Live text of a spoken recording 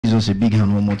Jesus a big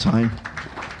hand one more time.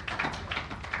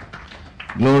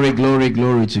 Glory, glory,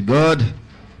 glory to God.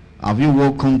 Have you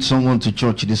welcomed someone to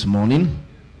church this morning?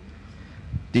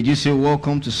 Did you say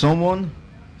welcome to someone?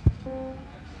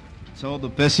 Tell the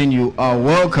person you are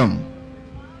welcome.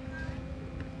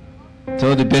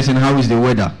 Tell the person, how is the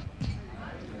weather?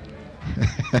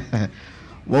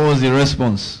 What was the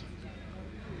response?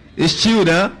 It's chilled,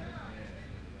 huh?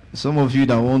 Some of you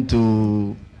that want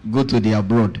to go to the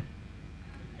abroad,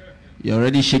 you're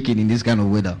already shaking in this kind of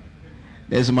weather.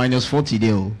 There's minus 40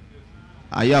 there.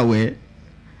 Are you aware?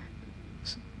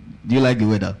 Do you like the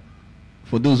weather?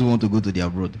 For those who want to go to the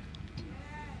abroad.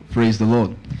 Praise the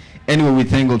Lord. Anyway, we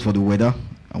thank God for the weather,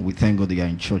 and we thank God that you are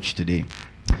in church today.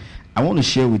 I want to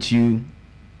share with you,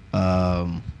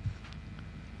 I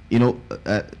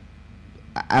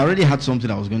already had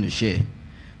something I was going to share,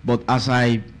 but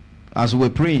as we were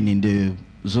praying in the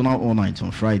zonal all night on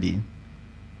Friday,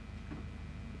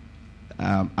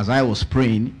 as I was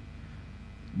praying,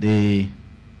 it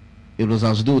was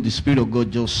as though the Spirit of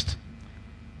God just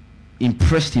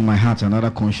impressed in my heart another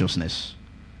consciousness,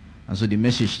 and so the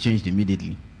message changed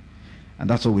immediately, and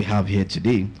that's what we have here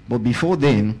today. But before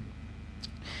then,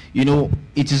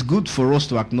 it is good for us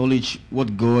to acknowledge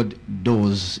what God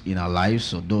does in our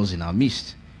lives or does in our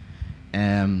midst.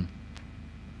 When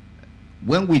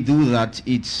we do that,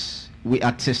 we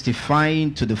are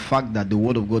testifying to the fact that the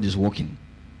Word of God is working.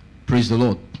 Praise the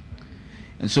Lord.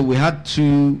 And so we had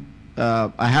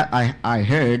I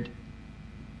heard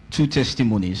two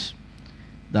testimonies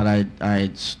that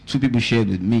two people shared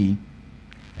with me,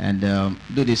 and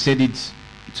though they said it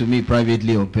to me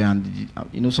privately up,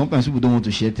 and sometimes people don't want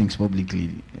to share things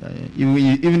publicly,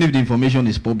 even if the information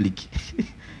is public.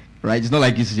 Right? It's not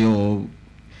like it's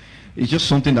just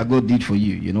something that God did for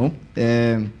you.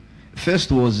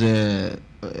 First was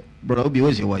Brother Obi.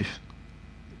 Where's your wife?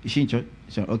 Is she in church?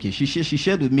 Okay. She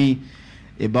shared with me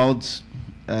about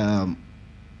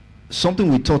something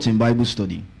we taught in Bible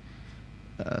study.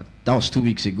 That was 2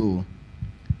 weeks ago.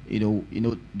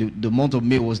 The month of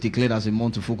May was declared as a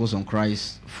month to focus on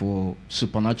Christ for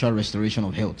supernatural restoration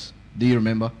of health. Do you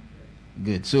remember?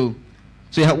 Good. So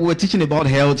we were teaching about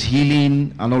health,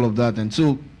 healing, and all of that. And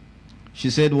so she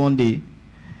said one day,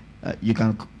 you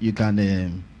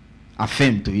can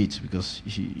affirm to it, because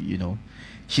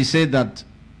she said that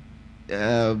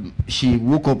she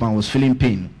woke up and was feeling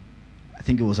pain. I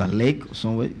think it was her leg or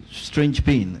somewhere, strange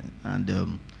pain,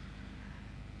 and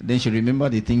then she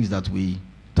remembered the things that we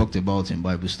talked about in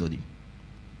Bible study.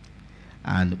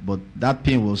 But that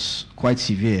pain was quite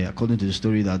severe, according to the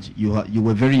story, that you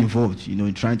were very involved,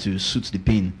 in trying to soothe the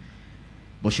pain.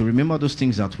 But she remembered those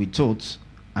things that we taught,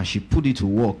 and she put it to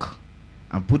work,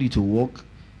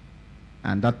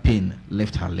 and that pain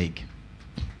left her leg.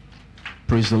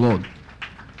 Praise the Lord.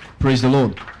 Praise the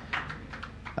Lord.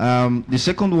 The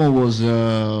second one was,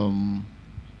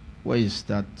 where is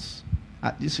that?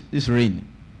 This rain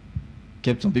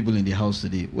kept some people in the house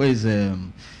today. Where is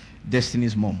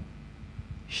Destiny's mom?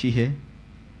 Is she here?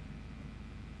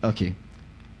 Okay.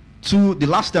 The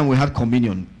last time we had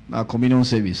communion, our communion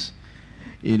service,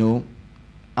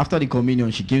 after the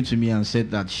communion, she came to me and said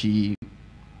that she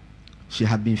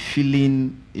had been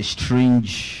feeling a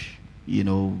strange,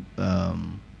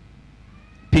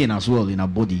 pain as well in her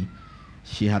body.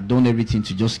 She had done everything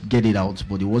to just get it out,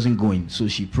 but it wasn't going. So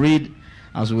she prayed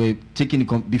as we were taking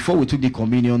before we took the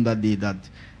communion that day, that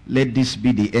let this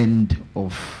be the end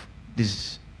of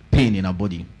this pain in her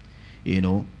body,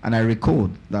 And I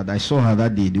recalled that I saw her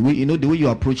that day. The way you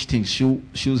approach things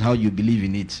shows how you believe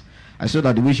in it. I saw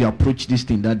that the way she approached this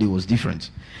thing that day was different.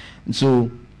 And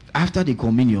so after the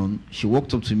communion, she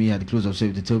walked up to me at the close of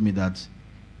service to tell me that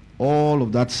all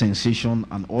of that sensation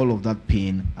and all of that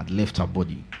pain had left her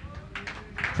body.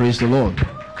 Praise the Lord.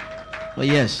 But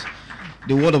yes,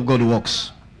 the Word of God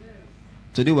works.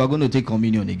 Today we are going to take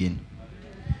communion again.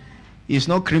 It's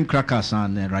not cream crackers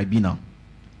and Ribena.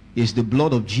 It's the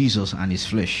blood of Jesus and His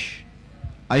flesh.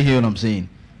 I hear what I'm saying.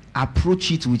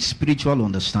 Approach it with spiritual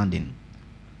understanding.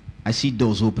 I see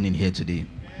doors opening here today.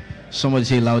 Somebody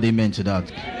say loud amen to that.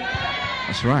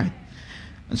 That's right.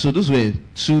 And so those were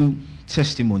two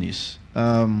testimonies.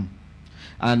 And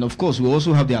of course, we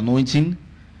also have the anointing.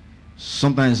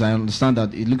 Sometimes I understand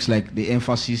that it looks like the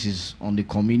emphasis is on the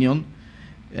communion,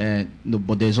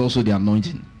 but there's also the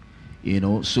anointing.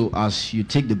 So as you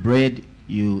take the bread,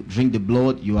 you drink the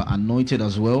blood, you are anointed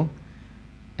as well.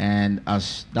 And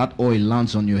as that oil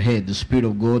lands on your head, the Spirit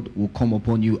of God will come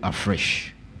upon you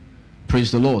afresh.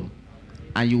 Praise the Lord.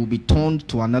 And you will be turned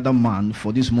to another man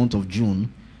for this month of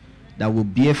June that will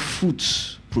bear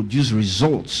fruits, produce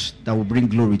results that will bring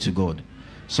glory to God.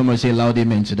 Somebody say loud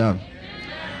amen to that.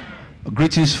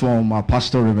 Greetings from our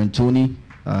pastor, Reverend Tony,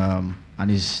 and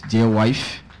his dear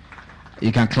wife.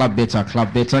 You can clap better,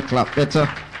 clap better, clap better.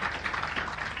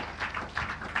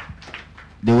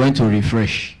 They went to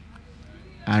refresh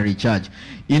and recharge.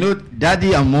 You know,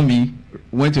 daddy and mommy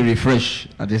went to refresh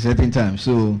at a certain time.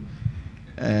 So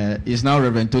it's now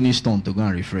Reverend Tony's turn to go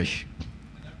and refresh.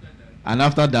 And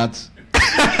after that,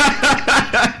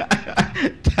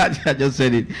 I just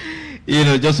said it, you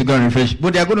know, just to go and refresh.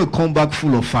 But they are going to come back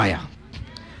full of fire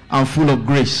and full of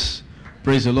grace.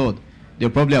 Praise the Lord. They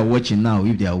probably are watching now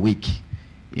if they are awake.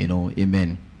 You know,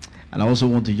 amen. And I also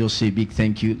want to just say a big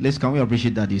thank you. Can we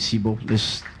appreciate Daddy Sibo?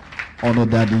 Let's honor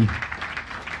Daddy.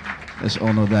 Let's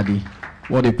honor Daddy.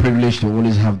 What a privilege to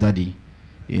always have Daddy,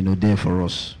 you know, there for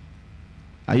us.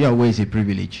 Are you aware it's a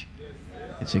privilege?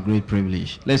 It's a great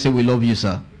privilege. Let's say we love you,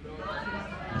 sir.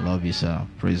 I love you, sir.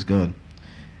 Praise God.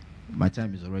 My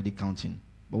time is already counting.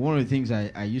 But one of the things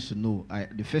I used to know,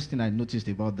 the first thing I noticed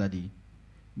about Daddy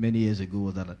many years ago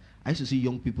was that I used to see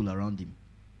young people around him.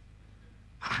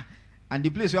 And the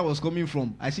place where I was coming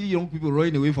from, I see young people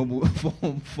running away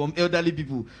from elderly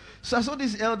people. So I saw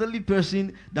this elderly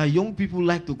person that young people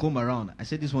like to come around. I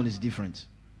said, this one is different.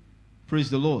 Praise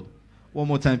the Lord. One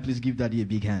more time, please give Daddy a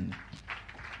big hand.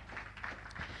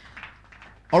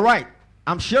 All right.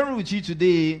 I'm sharing with you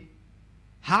today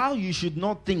how you should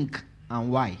not think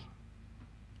and why.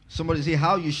 Somebody say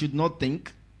how you should not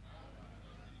think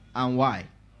and why.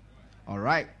 All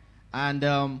right. And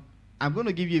I'm going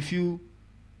to give you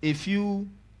a few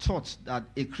thoughts that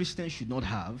a Christian should not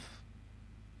have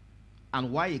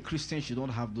and why a Christian should not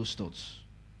have those thoughts.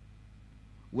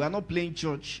 We are not playing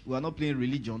church. We are not playing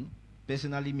religion.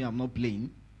 Personally, me, I'm not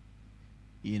playing.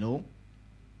 You know.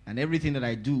 And everything that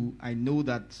I do, I know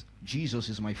that Jesus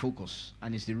is my focus.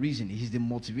 And it's the reason. He's the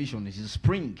motivation. He's the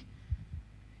spring,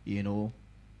 you know,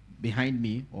 behind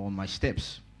me or on my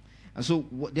steps. And so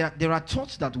there are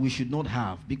thoughts that we should not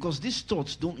have because these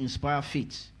thoughts don't inspire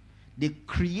faith. They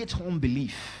create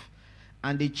unbelief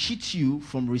and they cheat you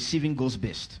from receiving God's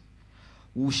best.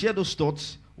 We'll share those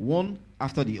thoughts one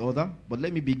after the other, but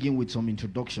let me begin with some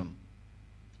introduction.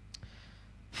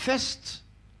 First,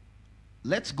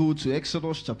 let's go to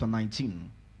Exodus chapter 19.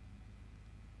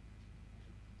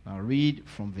 I'll read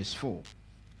from verse 4.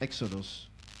 Exodus.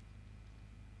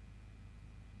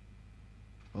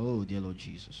 Oh, dear Lord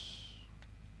Jesus.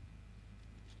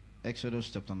 Exodus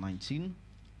chapter 19.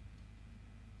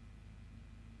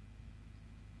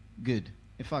 Good.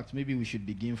 In fact, maybe we should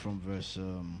begin from verse...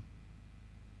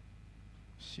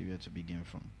 see where to begin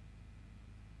from.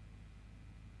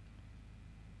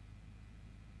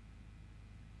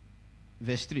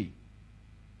 Verse 3.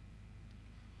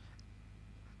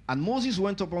 And Moses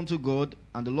went up unto God,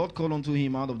 and the Lord called unto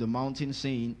him out of the mountain,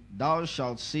 saying, Thou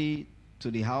shalt say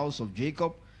to the house of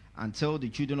Jacob, and tell the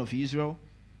children of Israel,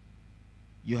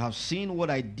 You have seen what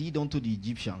I did unto the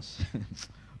Egyptians.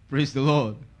 Praise the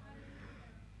Lord.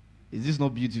 Is this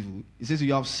not beautiful? It says,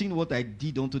 You have seen what I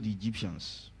did unto the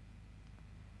Egyptians.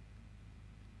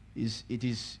 It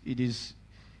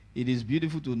is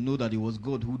beautiful to know that it was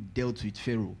God who dealt with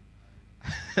Pharaoh.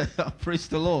 Praise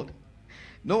the Lord.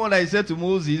 No wonder I said to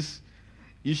Moses,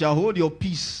 You shall hold your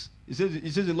peace. It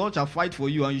says the Lord shall fight for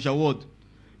you, and you shall what?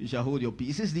 You shall hold your peace.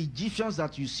 It says the Egyptians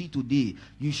that you see today,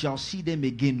 you shall see them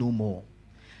again no more.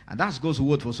 And that's God's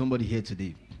word for somebody here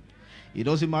today. It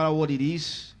doesn't matter what it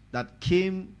is that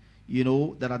came, you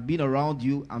know, that had been around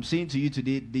you. I'm saying to you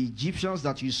today, the Egyptians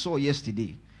that you saw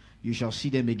yesterday, you shall see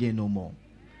them again no more.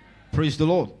 Praise the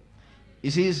Lord.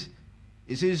 It says,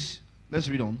 let's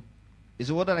read on. It's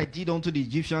what that I did unto the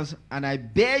Egyptians, and I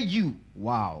bear you,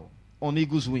 wow, on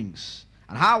eagle's wings.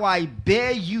 And how I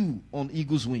bear you on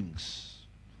eagle's wings,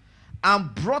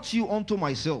 and brought you unto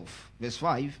myself. Verse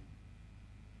 5.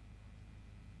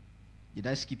 Did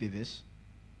I skip a verse?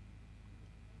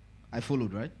 I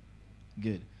followed, right?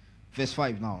 Good. Verse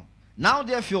 5 now. Now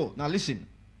therefore, now listen.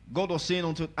 God was saying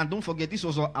unto, and don't forget, this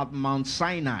was at Mount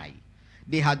Sinai.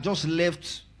 They had just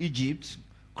left Egypt,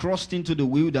 crossed into the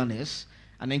wilderness,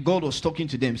 and then God was talking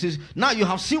to them. He says, now you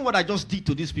have seen what I just did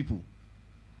to these people.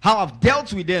 How I've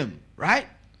dealt with them, right?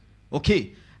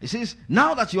 Okay. He says,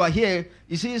 now that you are here,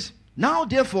 he says, now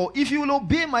therefore, if you will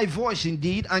obey my voice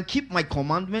indeed and keep my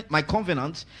commandment, my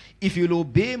covenant, if you will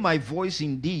obey my voice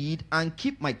indeed and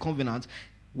keep my covenant,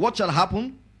 what shall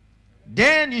happen?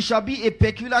 Then you shall be a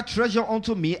peculiar treasure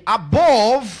unto me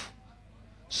above.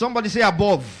 Somebody say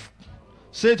above.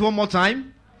 Say it one more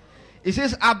time. It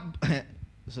says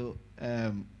so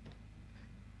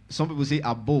some people say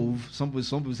above, some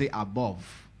people say above.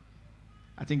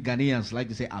 I think Ghanaians like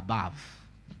to say above.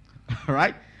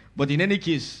 Right? But in any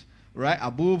case, right,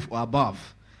 above or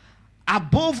above.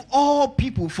 above all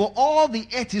people, for all the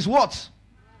earth is what?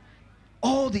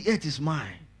 All the earth is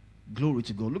mine. Glory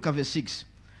to God. Look at verse 6.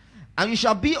 And you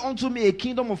shall be unto me a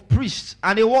kingdom of priests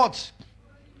and a what?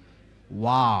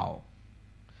 Wow.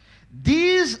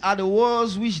 These are the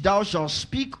words which thou shalt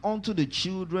speak unto the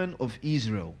children of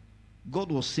Israel.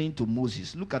 God was saying to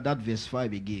Moses, look at that verse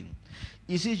 5 again.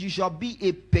 He says, you shall be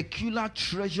a peculiar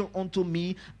treasure unto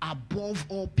me above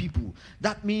all people.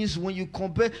 That means when you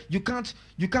compare, you can't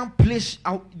place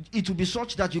out, it will be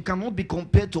such that you cannot be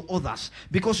compared to others,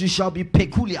 because you shall be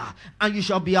peculiar and you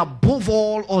shall be above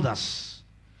all others.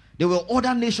 There were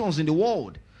other nations in the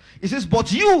world. It says,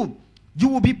 but you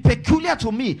will be peculiar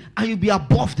to me and you'll be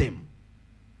above them.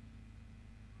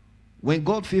 When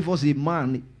God favors a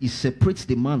man, he separates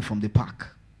the man from the pack.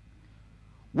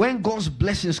 When God's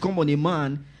blessings come on a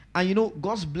man, and you know,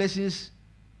 God's blessings,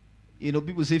 you know,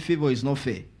 people say favor is not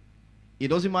fair. It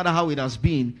doesn't matter how it has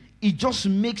been. It just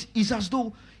makes, it's as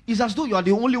though you are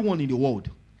the only one in the world.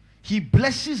 He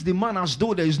blesses the man as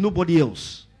though there is nobody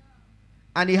else.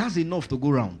 And he has enough to go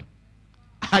around.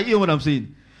 I hear what I'm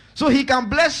saying? So he can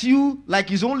bless you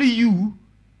like it's only you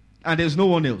and there's no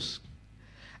one else.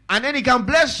 And then he can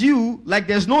bless you like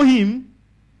there's no him,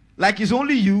 like it's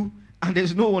only you and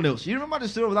there's no one else. You remember the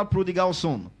story of that prodigal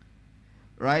son,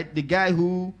 right? The guy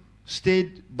who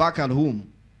stayed back at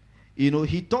home. You know,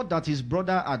 he thought that his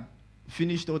brother had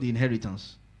finished all the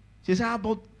inheritance. He said,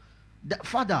 but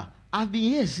Father, I've been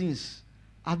here since.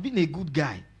 I've been a good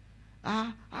guy.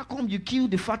 How come you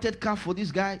killed the fatted calf for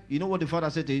this guy? You know what the father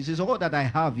said to him? He says, all that I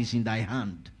have is in thy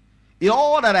hand.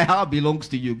 All that I have belongs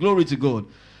to you. Glory to God.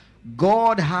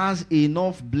 God has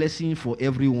enough blessing for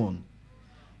everyone.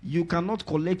 You cannot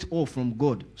collect all from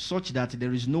God such that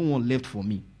there is no one left for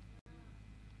me.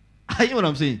 You know what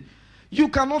I'm saying? You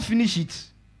cannot finish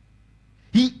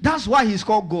it. That's why he's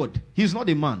called God. He's not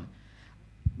a man.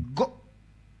 God,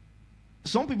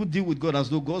 some people deal with God as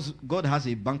though God has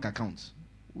a bank account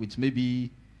with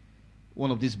maybe one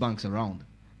of these banks around.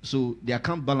 So the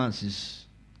account balance is,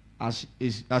 as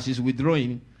he's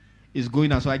withdrawing, is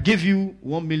going on. So I gave you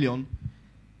 1 million.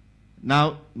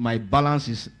 Now my balance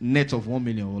is net of 1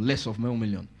 million or less of 1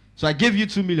 million. So I gave you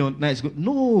 2 million. Now it's good.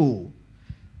 No.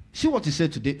 See what he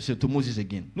said to Moses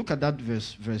again. Look at that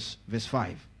verse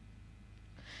 5.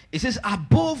 It says,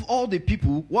 above all the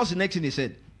people, what's the next thing he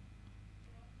said?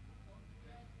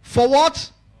 For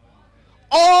what?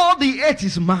 All the earth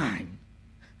is mine.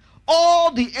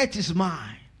 All the earth is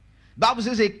mine. Bible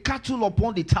says a cattle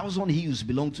upon the 1,000 hills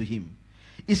belong to him.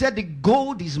 He said the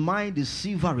gold is mine, the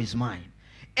silver is mine.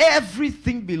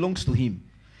 Everything belongs to him.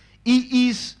 He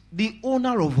is the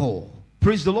owner of all.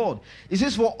 Praise the Lord. He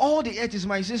says, for all the earth is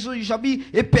mine. He says, so you shall be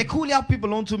a peculiar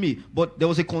people unto me. But there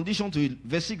was a condition to it.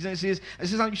 Verse 6 then says,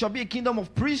 and you shall be a kingdom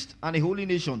of priests and a holy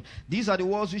nation. These are the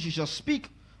words which you shall speak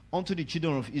unto the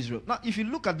children of Israel. Now, if you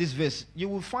look at this verse, you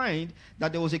will find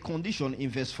that there was a condition in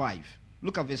verse 5.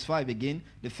 Look at verse 5 again,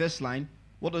 the first line.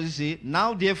 What does it say?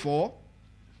 Now, therefore.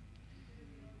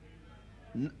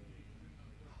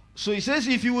 So it says,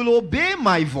 if you will obey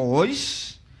my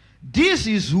voice, this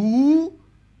is who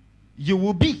you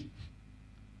will be.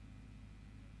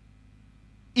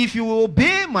 If you will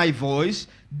obey my voice,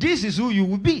 this is who you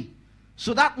will be.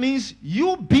 So that means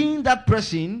you being that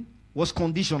person was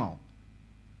conditional.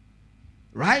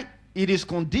 Right? It is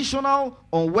conditional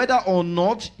on whether or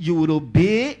not you will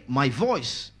obey my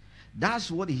voice.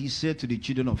 That's what he said to the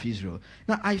children of Israel.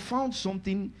 Now, I found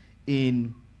something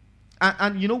in...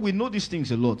 And you know, we know these things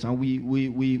a lot, and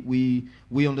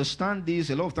we understand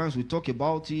this. A lot of times we talk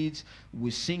about it,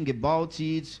 we sing about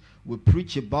it, we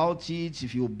preach about it.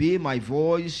 If you obey my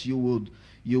voice, you would,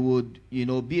 you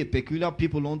know, be a peculiar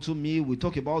people unto me. We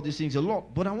talk about these things a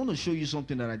lot. But I want to show you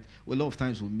something that a lot of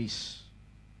times we miss.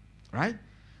 Right?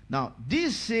 Now,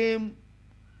 this same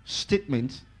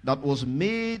statement that was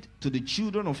made to the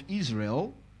children of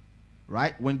Israel,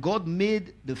 right, when God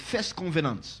made the first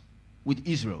covenant with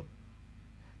Israel,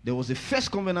 there was the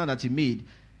first covenant that he made.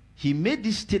 He made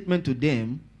this statement to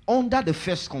them under the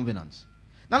first covenant.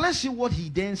 Now let's see what he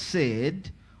then said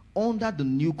under the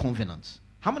new covenant.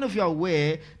 How many of you are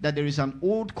aware that there is an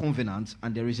old covenant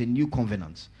and there is a new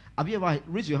covenant? Have you ever,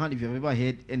 raise your hand if you've ever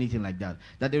heard anything like that?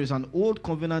 That there is an old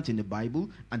covenant in the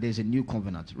Bible and there's a new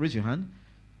covenant. Raise your hand.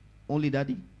 Only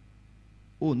daddy?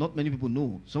 Oh, not many people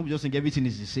know. Some people just think everything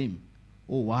is the same.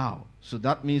 Oh, wow. So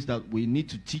that means that we need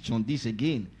to teach on this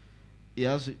again.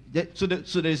 Yes. So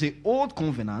there is an old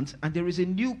covenant and there is a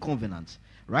new covenant,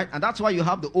 right? And that's why you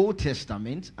have the Old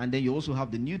Testament and then you also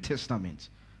have the New Testament.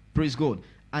 Praise God.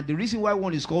 And the reason why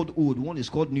one is called old, one is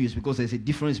called new is because there's a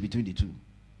difference between the two.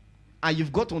 And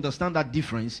you've got to understand that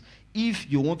difference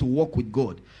if you want to work with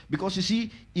God. Because you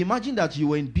see, imagine that you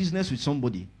were in business with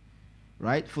somebody,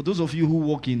 right? For those of you who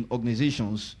work in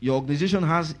organizations, your organization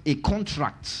has a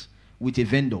contract with a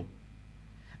vendor.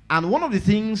 And one of the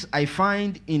things I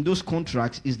find in those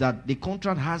contracts is that the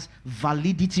contract has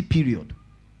validity period.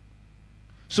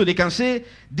 So they can say,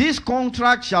 this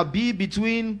contract shall be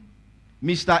between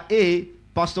Mr. A,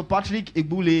 Pastor Patrick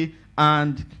Egbule,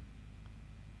 and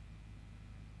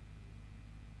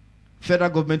Federal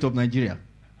Government of Nigeria.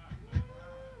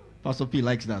 Pastor P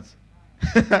likes that.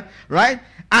 Right?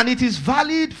 And it is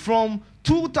valid from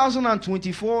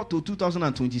 2024 to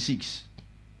 2026.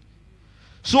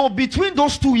 So between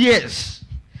those 2 years,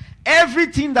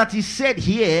 everything that is said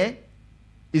here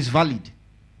is valid.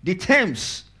 The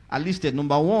terms are listed.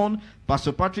 Number 1,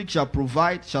 Pastor Patrick shall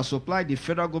supply the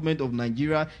Federal Government of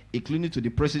Nigeria, including to the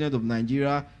President of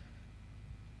Nigeria,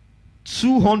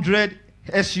 200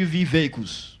 SUV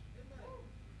vehicles.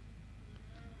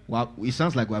 Well, it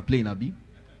sounds like we're playing, Abi.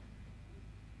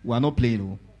 We're not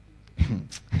playing.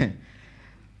 Oh.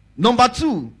 Number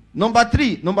 2, number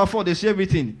 3, number 4, they say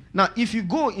everything. Now, if you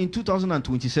go in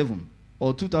 2027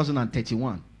 or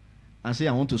 2031 and say,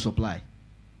 I want to supply,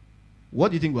 what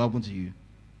do you think will happen to you?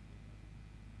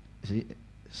 Say,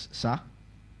 sir,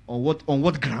 on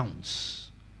what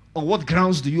grounds? On what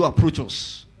grounds do you approach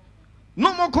us?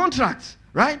 No more contracts,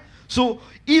 right? So,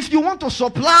 if you want to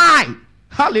supply,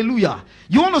 hallelujah,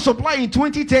 you want to supply in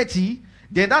 2030,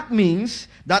 then that means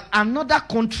that another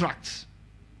contract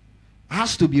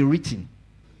has to be written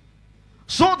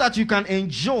so that you can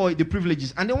enjoy the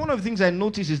privileges. And then one of the things I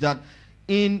noticed is that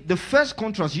in the first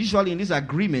contract, usually in this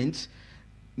agreement,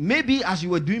 maybe as you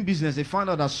were doing business, they found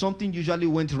out that something usually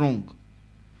went wrong.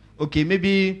 Okay,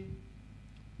 maybe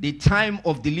the time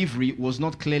of delivery was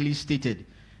not clearly stated.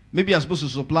 Maybe you're supposed to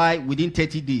supply within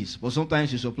 30 days, but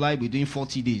sometimes you supply within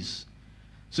 40 days.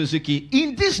 So it's okay.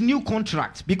 In this new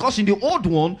contract, because in the old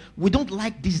one, we don't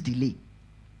like this delay.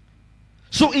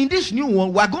 So in this new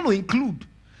one, we're going to include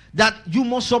that you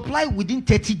must supply within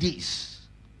 30 days.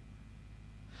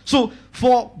 So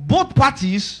for both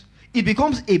parties, it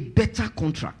becomes a better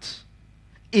contract,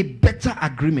 a better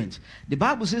agreement. The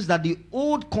Bible says that the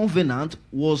old covenant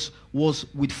was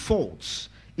with faults.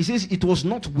 It says it was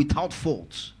not without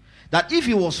faults. That if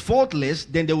it was faultless,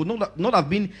 then there would not have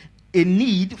been a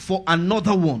need for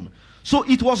another one. So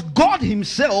it was God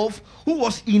himself who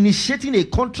was initiating a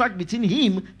contract between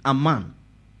him and man.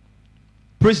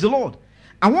 Praise the Lord.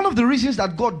 And one of the reasons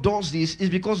that God does this is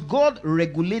because God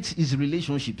regulates his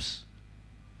relationships.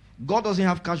 God doesn't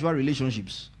have casual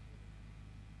relationships.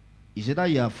 Is it that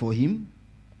you are for him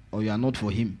or you are not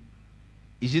for him?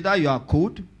 Is it that you are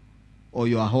cold or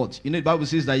you are hot? You know, the Bible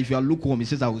says that if you are lukewarm, it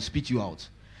says I will spit you out.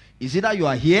 Is it that you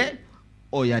are here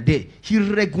or you are there? He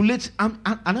regulates.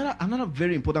 Another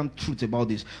very important truth about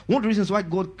this. One of the reasons why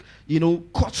God,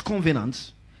 cuts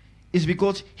covenants is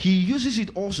because he uses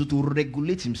it also to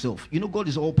regulate himself. You know, God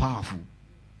is all powerful.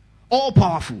 All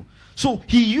powerful. So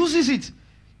he uses it.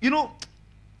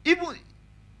 Even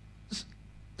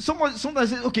someone sometimes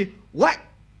says, okay, why?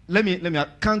 Let me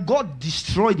can God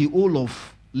destroy the whole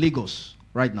of Lagos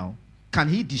right now? Can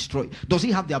he destroy? Does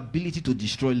he have the ability to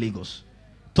destroy Lagos?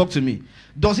 Talk to me.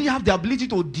 Does he have the ability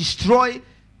to destroy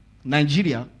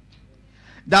Nigeria?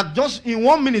 That just in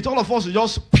 1 minute, all of us will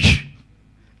just...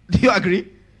 Do you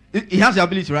agree? He has the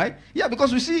ability, right? Yeah,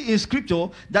 because we see in scripture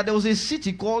that there was a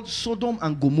city called Sodom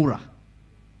and Gomorrah.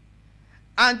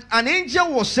 And an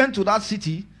angel was sent to that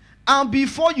city, and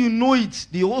before you know it,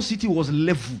 the whole city was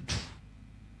leveled.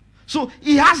 So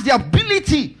he has the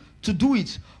ability to do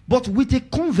it. But with a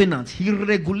covenant, he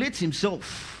regulates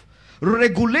himself.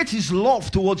 Regulates his love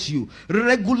towards you.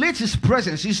 Regulates his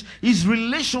presence, his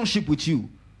relationship with you.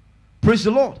 Praise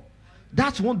the Lord.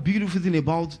 That's one beautiful thing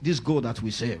about this God that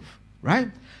we serve.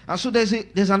 Right? And so there's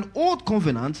an old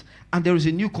covenant and there is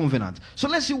a new covenant. So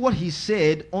let's see what he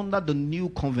said under the new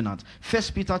covenant. 1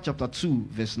 Peter chapter 2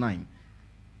 verse 9.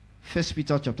 1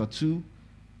 Peter chapter 2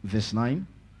 verse 9.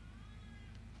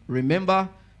 Remember,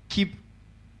 keep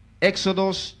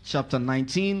Exodus chapter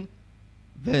 19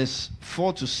 verse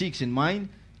 4 to 6 in mind.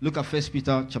 Look at 1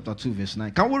 Peter chapter 2 verse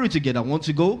 9. Can we read together? Want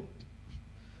to go?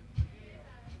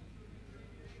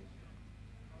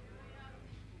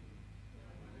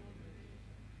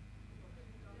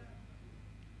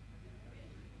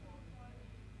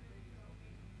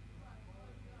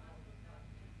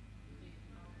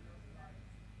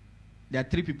 There are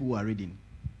 3 people who are reading.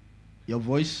 Your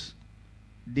voice,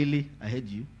 Daily, I heard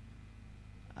you,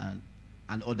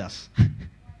 and others.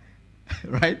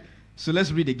 Right? So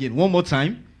let's read again. One more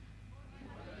time.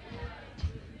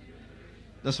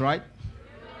 That's right.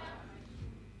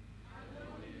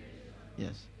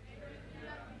 Yes.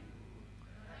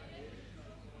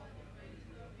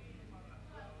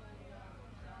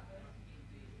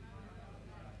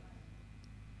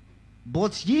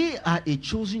 But ye are a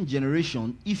chosen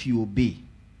generation if you obey.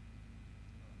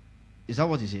 Is that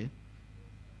what he said?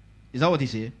 Is that what he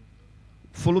said?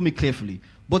 Follow me carefully.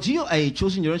 But you are a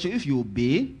chosen generation if you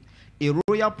obey, a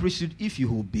royal priesthood if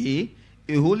you obey,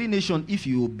 a holy nation if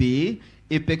you obey,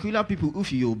 a peculiar people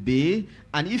if you obey,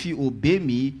 and if you obey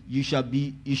me, you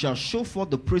shall show forth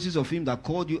the praises of him that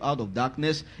called you out of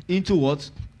darkness into what?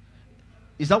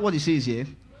 Is that what he says here?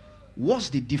 What's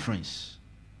the difference?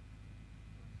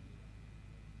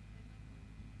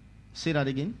 Say that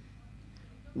again.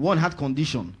 One had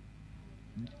condition.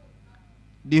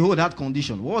 The old had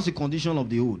condition. What was the condition of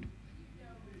the old?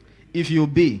 If you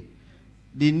obey,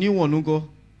 the new one will go.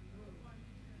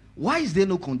 Why is there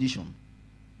no condition?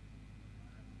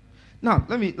 Now,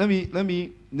 let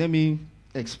me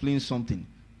explain something.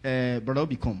 Brother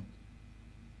Obi, come.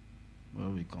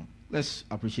 Brother Obi, come. Let's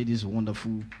appreciate this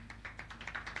wonderful.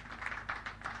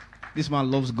 This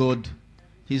man loves God.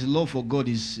 His love for God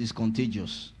is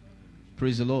contagious.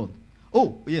 Praise the Lord.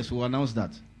 Oh, yes, we'll announce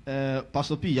that.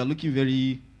 Pastor P, you're looking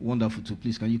very wonderful too.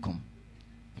 Please, can you come?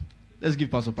 Let's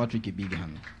give Pastor Patrick a big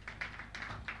hand.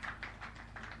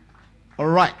 All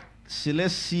right. So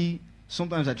let's see.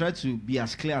 Sometimes I try to be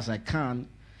as clear as I can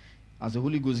as the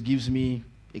Holy Ghost gives me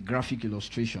a graphic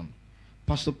illustration.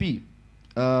 Pastor P,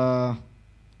 let's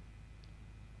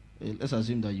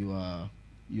assume that you are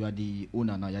the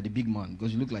owner now. You're the big man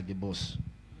because you look like the boss.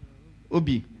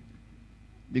 Obi,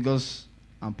 because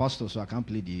I'm pastor, so I can't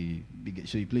play the big.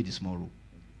 So you play the small role.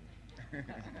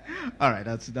 All right,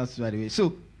 that's right away.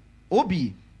 So,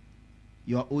 Obi,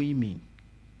 you are owing me.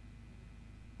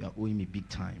 You are owing me big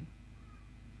time.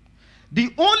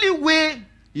 The only way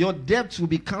your debt will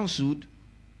be cancelled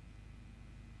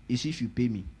is if you pay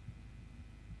me.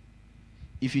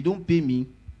 If you don't pay me,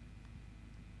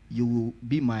 you will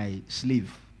be my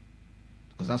slave.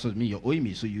 Because that's what I mean. You're owing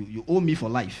me. So you owe me for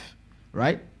life.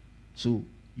 Right? So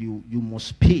you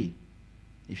must pay.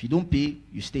 If you don't pay,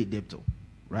 you stay debtor.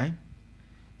 Right?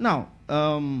 Now,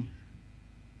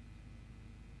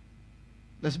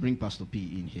 let's bring Pastor P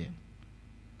in here.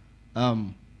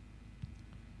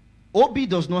 Obi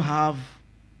does not have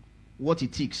what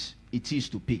it is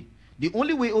to pay. The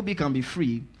only way Obi can be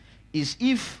free is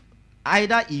if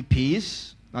either he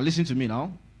pays. Now listen to me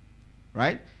now.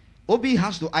 Right? Obi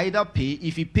has to either pay.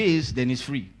 If he pays, then he's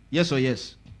free. Yes or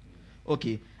yes?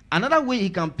 Okay. Another way he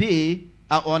can pay,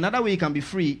 or another way he can be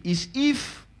free, is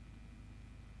if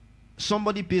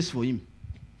somebody pays for him.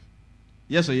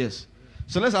 Yes or yes?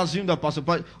 So let's assume that Pastor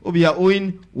Obi are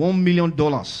owing $1 million.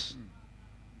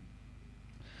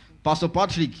 Pastor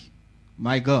Patrick,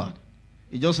 my God,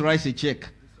 he just writes a check,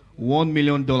 $1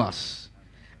 million,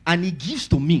 and he gives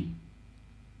to me.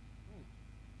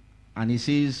 And he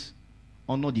says,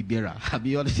 honor the bearer.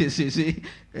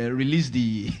 Release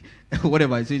the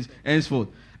whatever it says, henceforth.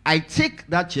 I take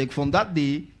that check. From that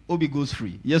day, Obi goes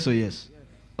free. Yes or yes?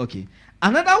 Okay.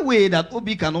 Another way that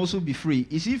Obi can also be free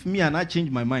is if me and I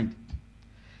change my mind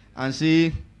and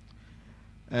say,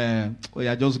 oh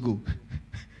yeah, just go.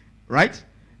 Right?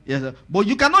 Yes, sir. But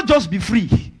you cannot just be free.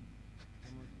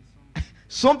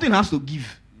 Something has to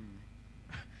give.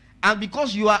 And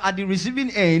because you are at the receiving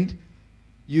end,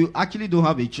 you actually don't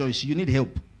have a choice. You need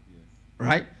help.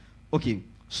 Right? Okay.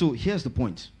 So here's the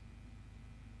point.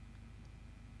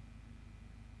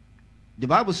 The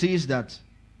Bible says that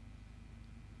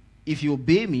if you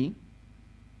obey me,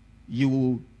 you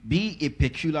will be a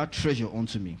peculiar treasure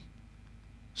unto me.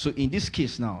 So in this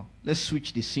case now, let's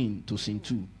switch the scene to scene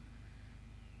 2.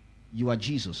 You are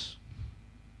Jesus.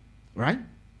 Right?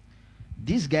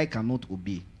 This guy cannot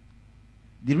obey.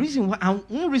 The reason why,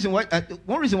 one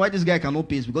reason why this guy cannot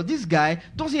pay is because this guy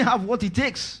doesn't have what it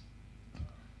takes.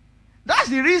 That's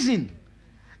the reason.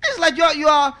 It's like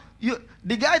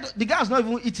the guy is not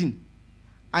even eating.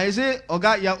 And you say, oh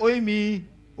God, you're owing me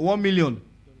 1 million.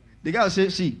 The guy will say,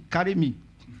 see, carry me.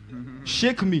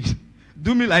 Shake me.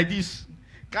 Do me like this.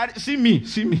 See me.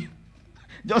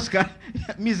 Just carry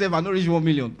me, say, I not reach 1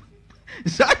 million.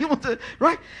 So you want to,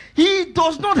 right? He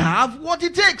does not have what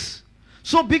it takes.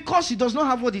 So because he does not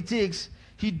have what it takes,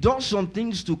 he does some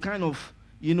things to kind of,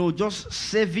 just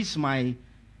service my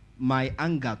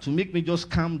anger, to make me just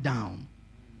calm down.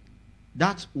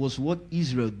 That was what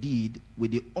Israel did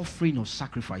with the offering of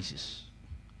sacrifices.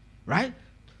 Right?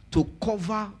 To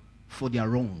cover for their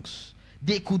wrongs.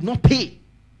 They could not pay.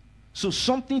 So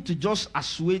something to just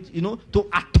assuage, to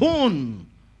atone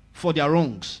for their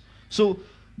wrongs. So,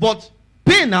 but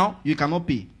pay now, you cannot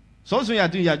pay. Something you are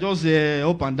doing, you are just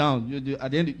up and down.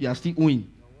 At the end, you are still owing.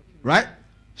 Right?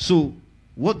 So,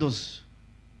 what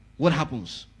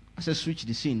happens? I said, switch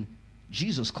the scene.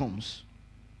 Jesus comes.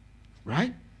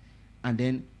 Right? And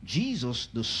then Jesus,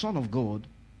 the Son of God,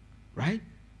 right?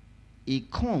 He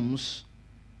comes,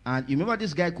 and you remember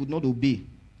this guy could not obey.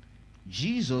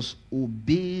 Jesus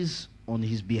obeys on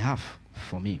his behalf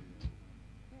for me.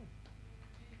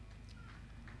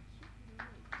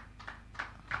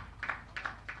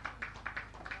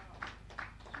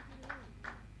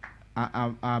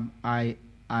 I'm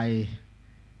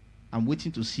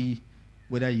waiting to see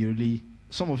whether you really,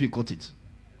 some of you caught it.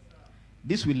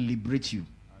 This will liberate you.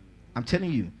 I'm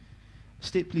telling you.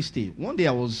 Stay, please stay. One day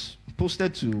I was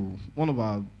posted to one of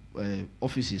our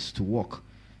offices to work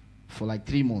for like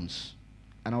 3 months.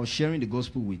 And I was sharing the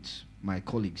gospel with my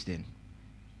colleagues then.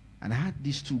 And I had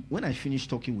these two. When I finished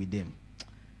talking with them,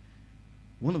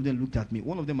 one of them looked at me.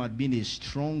 One of them had been a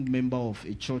strong member of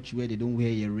a church where they don't wear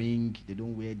a ring, they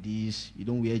don't wear this, you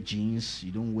don't wear jeans,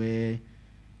 you don't wear,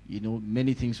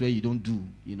 many things where you don't do,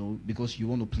 because you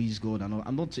want to please God. And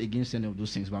I'm not against any of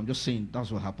those things, but I'm just saying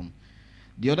that's what happened.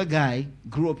 The other guy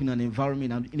grew up in an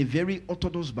environment and in a very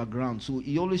orthodox background, so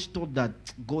he always thought that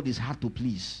God is hard to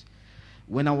please.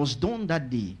 When I was done that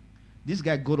day, this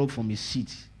guy got up from his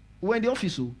seat. We were in the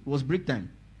office, so it was break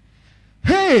time.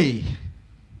 Hey!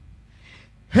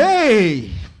 The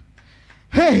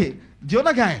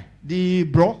other guy, the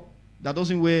bro that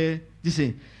doesn't wear this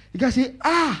thing, the guy say,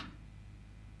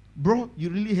 bro, you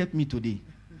really helped me today.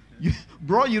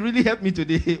 Bro, you really helped me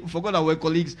today. Forgot that we're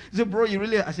colleagues. He said, bro, you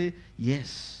really, I say,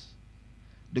 yes.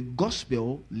 The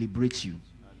gospel liberates you.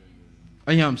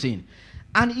 You know what I'm saying?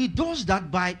 And he does that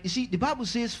by, you see, the Bible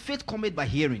says faith cometh by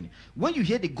hearing. When you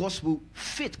hear the gospel,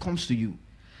 faith comes to you.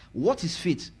 What is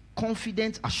faith?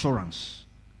 Confident assurance.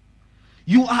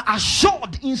 You are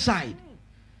assured inside.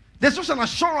 There's just an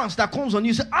assurance that comes on you.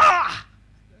 You say,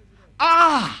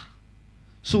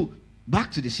 So,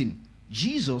 back to the scene.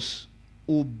 Jesus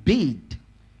obeyed.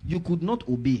 You could not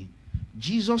obey.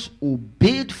 Jesus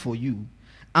obeyed for you.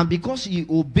 And because he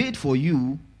obeyed for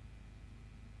you,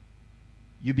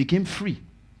 you became free.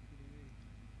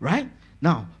 Right?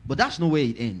 Now, but that's not where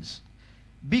it ends.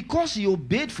 Because he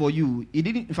obeyed for you, he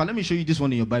didn't. In fact, let me show you this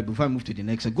one in your Bible before I move to the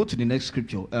next. Go to the next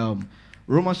scripture.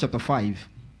 Romans chapter 5.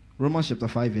 Romans chapter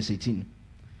 5, verse 18.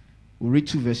 We'll read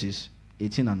 2 verses,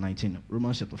 18 and 19.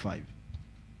 Romans chapter 5.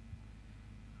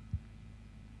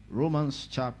 Romans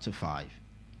chapter 5.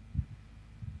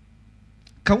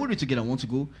 Can we read together? I want to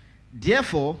go.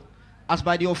 Therefore, as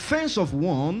by the offense of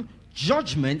one,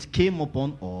 judgment came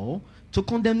upon all to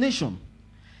condemnation.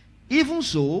 Even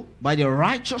so, by the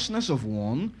righteousness of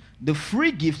one, the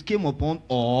free gift came upon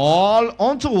all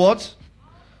unto what?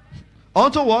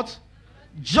 Unto what?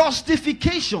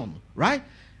 Justification. Right?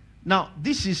 Now,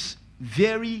 this is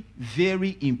very,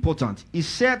 very important. It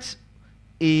sets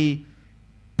a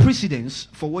precedence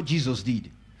for what Jesus did.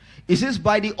 It says,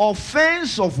 by the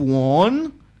offense of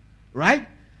one, right?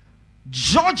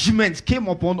 Judgment came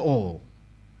upon all.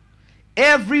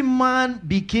 Every man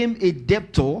became a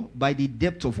debtor by the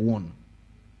debt of one.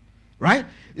 Right?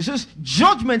 It says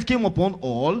judgment came upon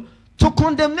all to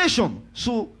condemnation.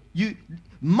 So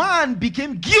man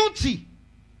became guilty.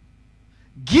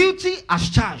 Guilty as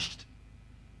charged.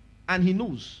 And he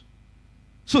knows.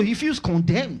 So he feels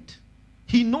condemned.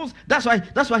 He knows. That's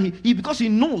why he because he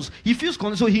knows, he feels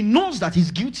condemned. So he knows that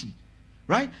he's guilty.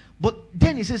 Right? But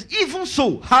then he says, even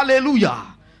so,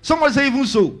 hallelujah. Someone say even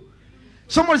so.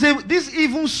 Someone say, this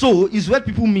even so is what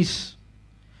people miss.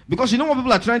 Because you know what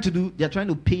people are trying to do? They are trying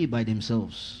to pay by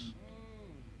themselves.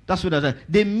 That's what they're doing.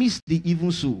 They miss the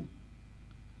even so.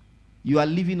 You are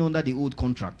living under the old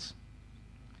contract.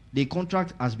 The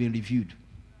contract has been reviewed.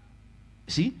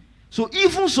 See? So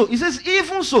even so, it says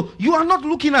even so. You are not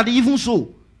looking at the even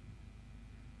so.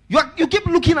 You keep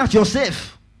looking at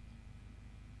yourself.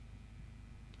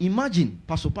 Imagine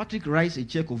Pastor Patrick writes a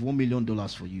check of $1 million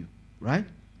for you. Right?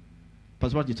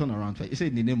 Pastor Patrick, turn around. He said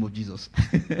in the name of Jesus.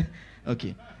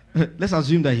 Okay. Let's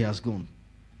assume that he has gone.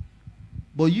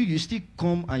 But you still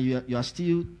come and you are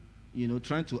still,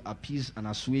 trying to appease and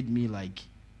assuade me like,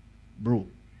 bro,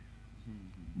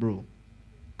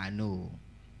 I know.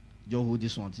 Just hold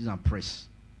this one. This is a press.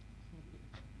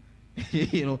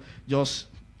 Just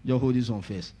hold this one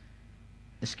first.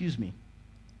 Excuse me.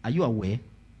 Are you aware?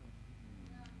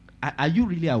 Are you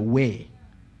really aware?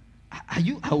 Are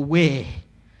you aware?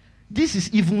 This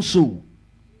is even so.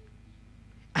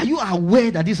 Are you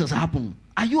aware that this has happened?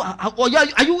 Are you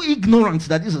ignorant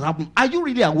that this has happened? Are you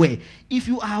really aware? If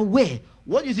you are aware,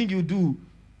 what do you think you do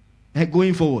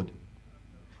going forward?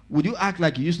 Would you act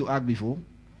like you used to act before?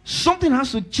 Something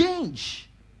has to change.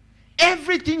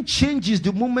 Everything changes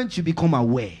the moment you become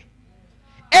aware.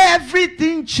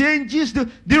 Everything changes. The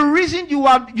reason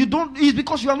you don't is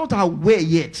because you are not aware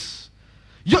yet.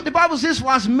 The Bible says,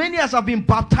 for as many as have been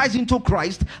baptized into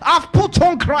Christ, have put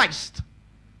on Christ.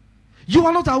 You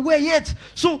are not aware yet.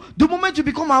 So the moment you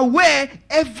become aware,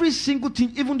 every single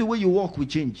thing, even the way you walk, will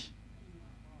change.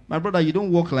 My brother, you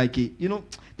don't walk like a,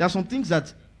 there are some things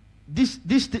that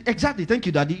exactly, thank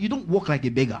you, Daddy. You don't walk like a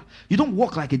beggar. You don't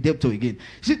walk like a debtor again.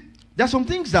 See, there are some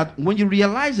things that when you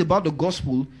realize about the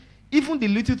gospel, even the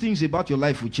little things about your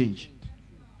life will change.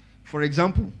 For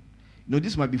example,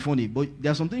 this might be funny, but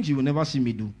there are some things you will never see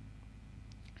me do.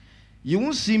 You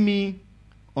won't see me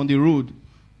on the road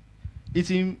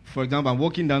eating, for example, I'm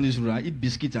walking down this road, I eat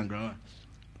biscuits and granola.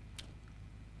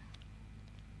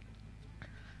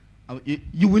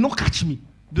 You will not catch me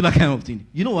do that kind of thing.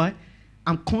 You know why?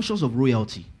 I'm conscious of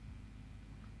royalty.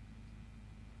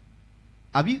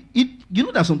 There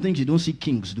are some things you don't see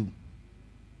kings do.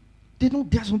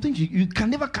 There are some things you can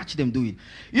never catch them do it.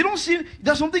 You don't see,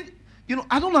 there's something,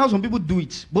 I don't know how some people do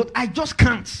it, but I just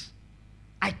can't.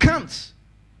 I can't.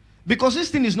 Because this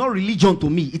thing is not religion to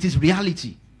me, it is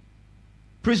reality.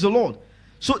 Praise the Lord.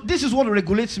 So this is what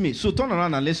regulates me. So turn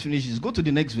around and let's finish this. Go to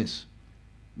the next verse.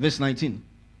 Verse 19.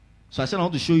 So I said I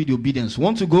want to show you the obedience.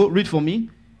 Want to go? Read for me.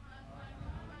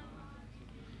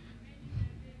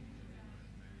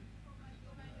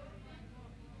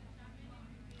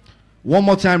 One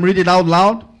more time, read it out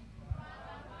loud.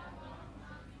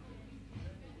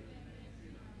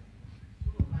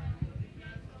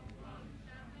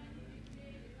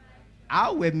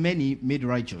 How were many made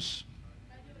righteous?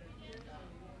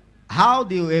 How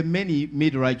they were many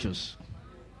made righteous?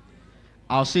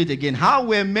 I'll say it again. How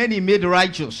were many made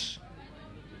righteous?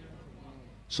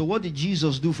 So what did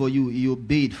Jesus do for you? He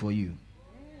obeyed for you.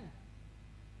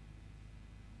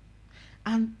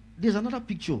 And there's another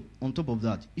picture on top of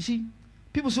that. You see,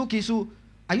 people say, okay, so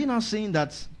are you now saying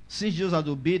that since Jesus has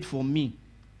obeyed for me,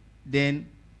 then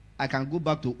I can go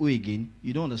back to O again?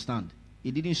 You don't understand.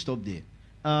 It didn't stop there.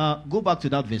 Go back to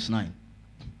that verse 9.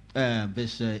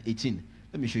 Verse 18.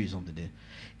 Let me show you something there.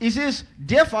 It says,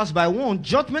 therefore as by one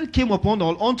judgment came upon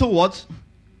all unto what?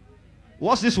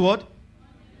 What's this word?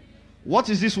 What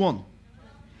is this one?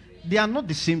 They are not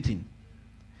the same thing.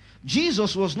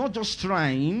 Jesus was not just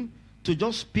trying to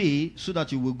just pay so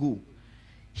that you will go.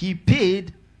 He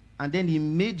paid and then he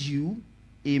made you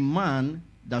a man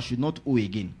that should not owe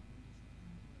again.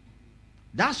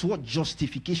 That's what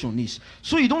justification is.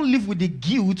 So you don't live with the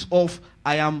guilt of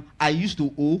I used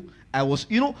to owe. I was,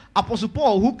 Apostle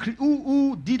Paul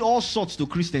who did all sorts to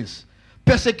Christians,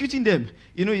 persecuting them.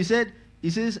 He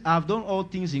says, I've done all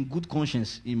things in good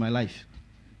conscience in my life.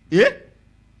 Yeah?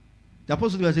 The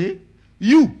apostle will say,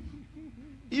 you,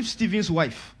 if Stephen's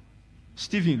wife,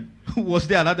 Stephen, who was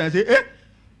there at that time, say,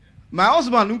 my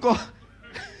husband, Uncle,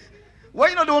 why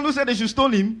you not the one who said they should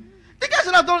stone him? The guy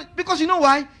said, I've done it. Because you know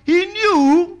why? He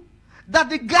knew that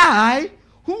the guy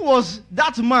who was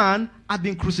that man had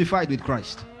been crucified with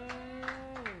Christ.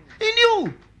 He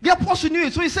knew. The apostle knew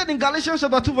it. So he said in Galatians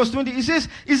chapter 2 verse 20, he says,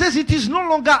 it is no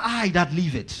longer I that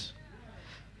live it.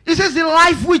 He says, the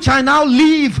life which I now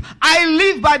live, I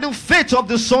live by the faith of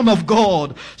the Son of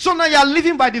God. So now you are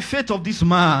living by the faith of this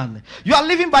man. You are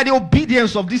living by the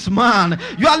obedience of this man.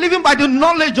 You are living by the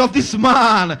knowledge of this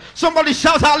man. Somebody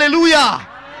shout hallelujah.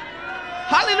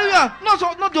 Hallelujah.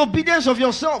 Not the obedience of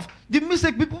yourself. The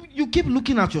mistake, people, you keep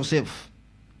looking at yourself.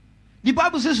 The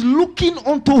Bible says looking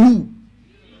unto who?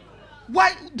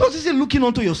 Why does it say looking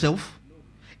unto yourself?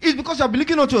 It's because you have been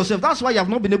looking unto yourself. That's why you have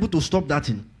not been able to stop that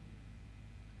thing.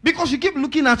 Because you keep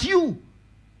looking at you.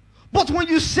 But when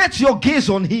you set your gaze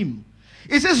on him,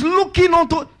 it says looking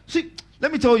unto. See,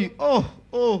 let me tell you.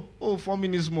 4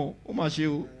 minutes more. Oh, my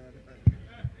shoe.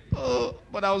 Oh,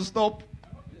 but I'll stop.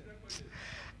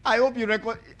 I hope you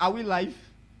record. Are we live?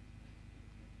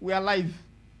 We are live.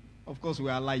 Of course,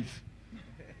 we are live.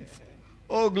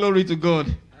 Oh, glory to God.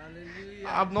 Hallelujah.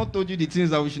 I have not told you the things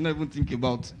that we should not even think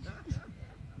about.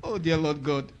 Oh, dear Lord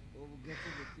God.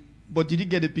 But did you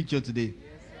get the picture today?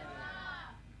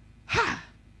 Ha!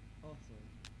 Awesome.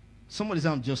 Somebody say,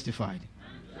 I'm justified.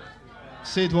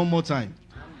 Say it one more time.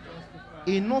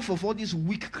 Enough of all these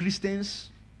weak Christians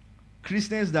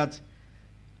that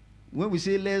when we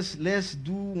say let's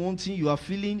do one thing, you are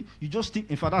feeling, you just think,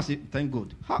 in fact, that's it, thank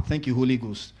God. Thank you, Holy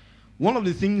Ghost. One of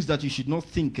the things that you should not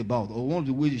think about, or one of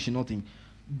the ways you should not think,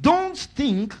 don't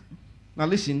think, now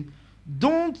listen,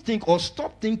 don't think or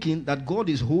stop thinking that God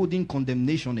is holding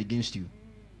condemnation against you.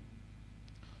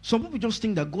 Some people just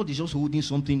think that God is just holding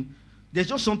something. There's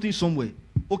just something somewhere.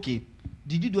 Okay,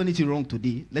 did you do anything wrong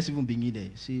today? Let's even begin there.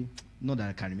 Say, not that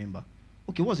I can remember.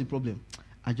 Okay, what's the problem?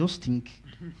 I just think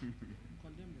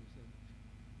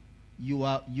you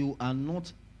are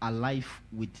not alive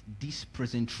with this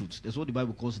present truth. That's what the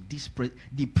Bible calls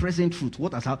the present truth.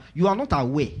 What has happened? You are not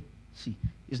aware. See,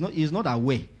 he's not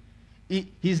aware.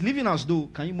 He's living as though,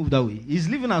 can you move that way? He's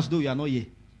living as though you are not here.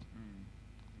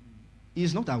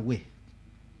 He's not aware.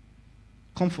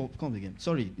 Come again.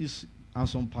 Sorry, this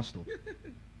handsome pastor.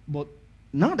 But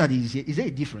now that he's here, is there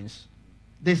a difference?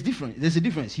 There's a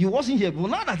difference. He wasn't here, but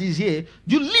now that he's here,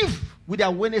 you live with the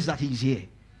awareness that he's here.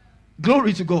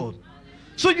 Glory to God.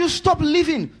 So you stop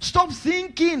living, stop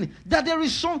thinking that there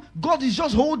is God is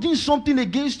just holding something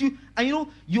against you. And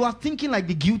you are thinking like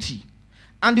the guilty.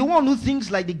 And the one who thinks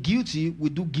like the guilty will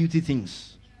do guilty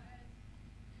things.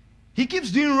 He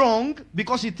keeps doing wrong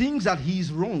because he thinks that he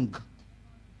is wrong.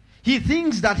 He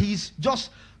thinks that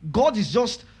God is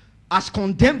just has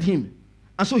condemned him.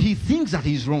 And so he thinks that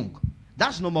he is wrong.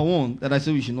 That's number one that I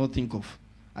say we should not think of.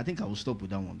 I think I will stop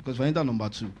with that one. Because if I enter number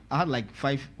two, I had like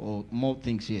 5 or more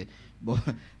things here. But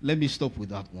let me stop with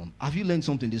that one. Have you learned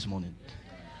something this morning?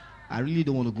 I really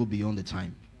don't want to go beyond the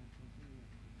time.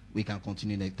 We can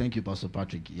continue next. Thank you, Pastor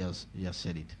Patrick. He has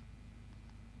said it.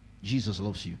 Jesus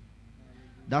loves you.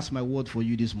 That's my word for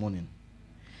you this morning.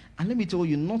 And let me tell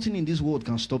you, nothing in this world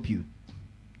can stop you.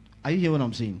 Are you hearing what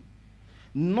I'm saying?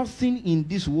 Nothing in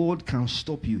this world can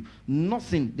stop you.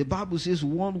 Nothing. The Bible says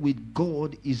one with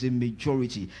God is a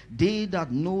majority. They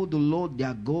that know the Lord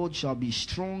their God shall be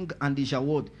strong and they shall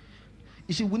what?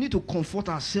 You see, we need to comfort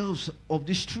ourselves of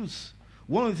this truth.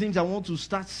 One of the things I want to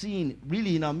start seeing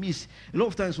really in our midst, a lot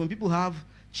of times when people have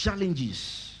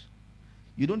challenges,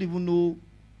 you don't even know.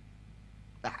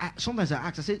 Sometimes I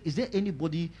ask, I say, is there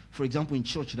anybody, for example, in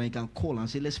church that you can call and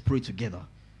say, let's pray together?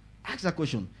 I ask that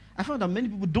question. I found that many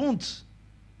people don't.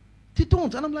 They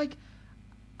don't. And I'm like,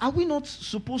 are we not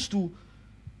supposed to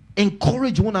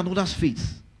encourage one another's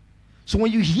faith? So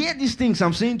when you hear these things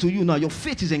I'm saying to you now, your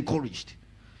faith is encouraged.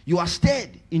 You are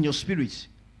stirred in your spirit.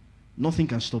 Nothing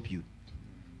can stop you.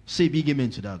 Say big amen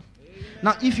to that. Amen.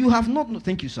 Now, if you have not,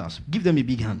 thank you, sirs. Give them a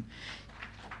big hand.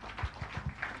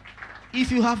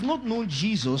 If you have not known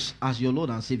Jesus as your Lord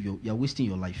and Savior, you're wasting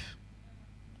your life.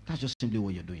 That's just simply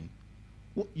what you're doing.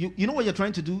 You know what you're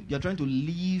trying to do? You're trying to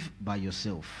live by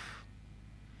yourself.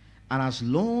 And as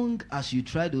long as you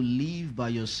try to live by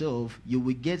yourself, you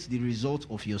will get the result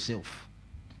of yourself.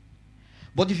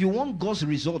 But if you want God's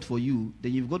result for you,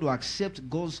 then you've got to accept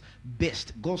God's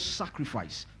best, God's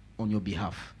sacrifice on your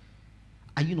behalf.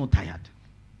 Are you not tired?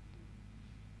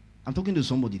 I'm talking to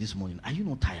somebody this morning. Are you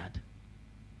not tired?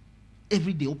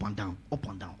 Every day, up and down, up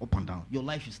and down, up and down. Your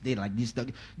life is there like this.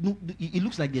 No, it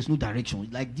looks like there's no direction.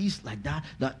 Like this, like that.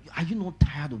 Are you not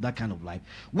tired of that kind of life?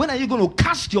 When are you going to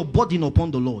cast your burden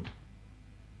upon the Lord?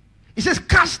 It says,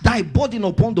 cast thy burden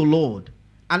upon the Lord,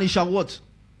 and he shall what?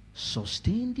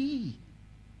 Sustain thee.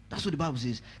 That's what the Bible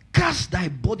says. Cast thy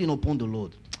burden upon the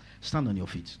Lord. Stand on your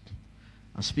feet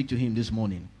and speak to him this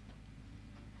morning.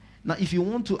 Now, if you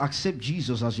want to accept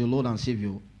Jesus as your Lord and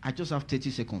Savior, I just have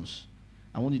 30 seconds.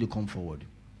 I want you to come forward.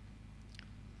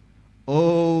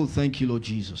 Oh, thank you, Lord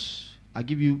Jesus. I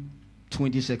give you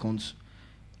 20 seconds.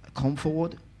 Come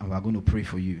forward, and we're going to pray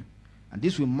for you. And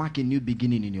this will mark a new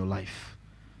beginning in your life.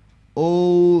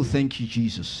 Oh, thank you,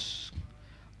 Jesus.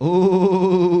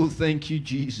 Oh, thank you,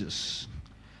 Jesus.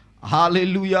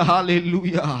 Hallelujah,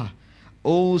 hallelujah.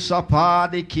 Oh,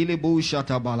 sapade kilebo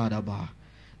shata baladaba.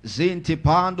 Zente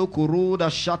pando kuruda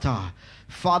shata.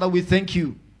 Father, we thank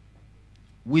you.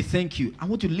 We thank you. I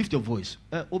want you to lift your voice.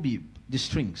 Obi, the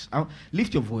strings.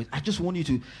 Lift your voice. I just want you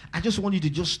to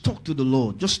just talk to the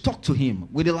Lord. Just talk to him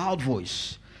with a loud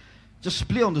voice. Just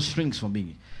play on the strings for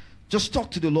me. Just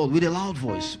talk to the Lord with a loud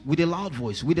voice. With a loud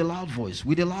voice. With a loud voice.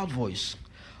 With a loud voice.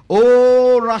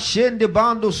 Oh, Rashende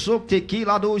bando sokte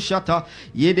kilado shata.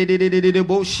 Yededededede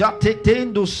bo shate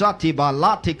tendo sati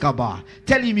balate kaba.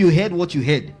 Tell him you heard what you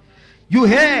heard. You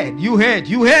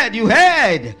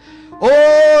heard.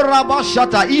 Oh,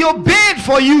 Rabashata, he obeyed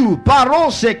for you.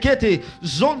 Parose kete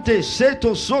zonte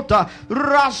seto sota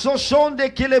rasoshonde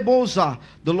kelebosa.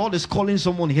 The Lord is calling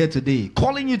someone here today,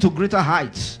 calling you to greater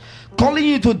heights, calling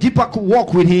you to deeper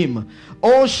walk with him.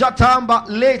 Oh, Shatamba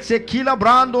lete kila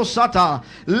brando sata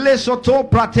lesoto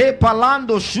prate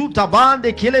palando shuta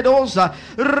bande keledosa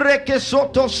reke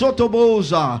soto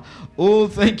sotobosa. Oh,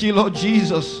 thank you, Lord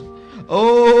Jesus.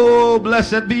 Oh,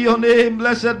 blessed be your name.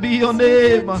 Blessed be your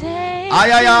name.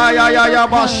 Ayayayaya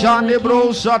bashande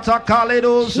bro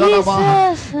satakaledo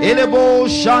salaba. Elebo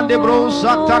shande bro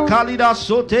satakalida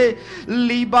sote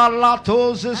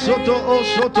libalatos soto o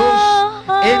sotos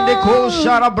endeko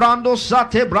sharabrando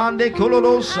sate brande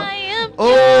kololosa.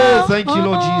 Oh, thank you,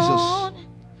 Lord Jesus.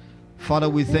 Father,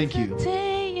 we thank you.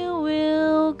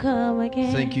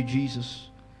 Thank you, Jesus.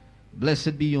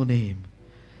 Blessed be your name.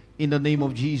 In the name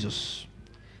of Jesus.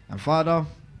 And Father,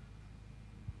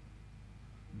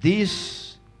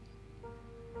 this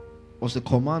was the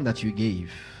command that you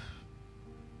gave.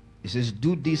 It says,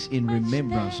 do this in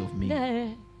remembrance of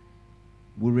me.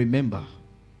 We remember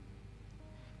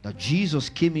that Jesus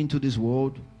came into this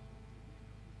world.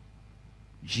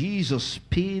 Jesus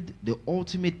paid the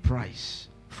ultimate price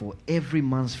for every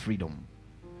man's freedom,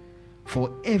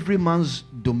 for every man's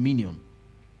dominion.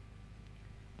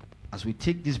 As we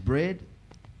take this bread,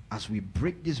 as we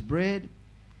break this bread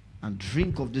and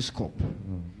drink of this cup,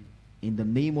 in the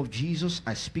name of Jesus,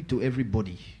 I speak to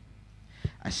everybody.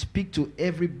 I speak to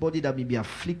everybody that may be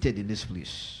afflicted in this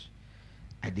place.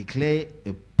 I declare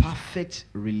a perfect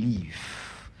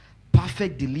relief,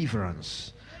 perfect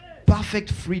deliverance,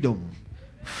 perfect freedom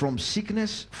from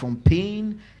sickness, from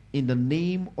pain, in the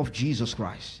name of Jesus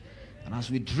Christ. And as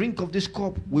we drink of this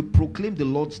cup, we proclaim the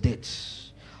Lord's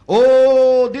death.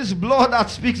 Oh, this blood that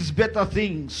speaks better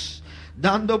things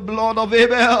than the blood of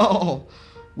Abel.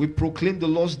 We proclaim the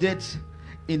Lord's death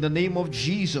in the name of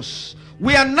Jesus.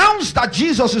 We announce that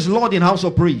Jesus is Lord in House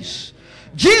of Praise.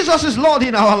 Jesus is Lord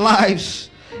in our lives.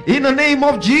 In the name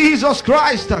of Jesus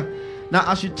Christ.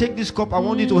 Now, as you take this cup, I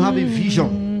want you to have a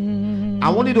vision. I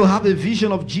want you to have a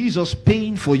vision of Jesus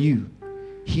paying for you.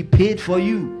 He paid for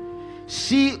you.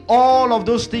 See all of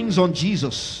those things on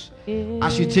Jesus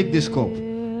as you take this cup.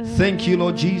 Thank you,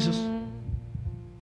 Lord Jesus.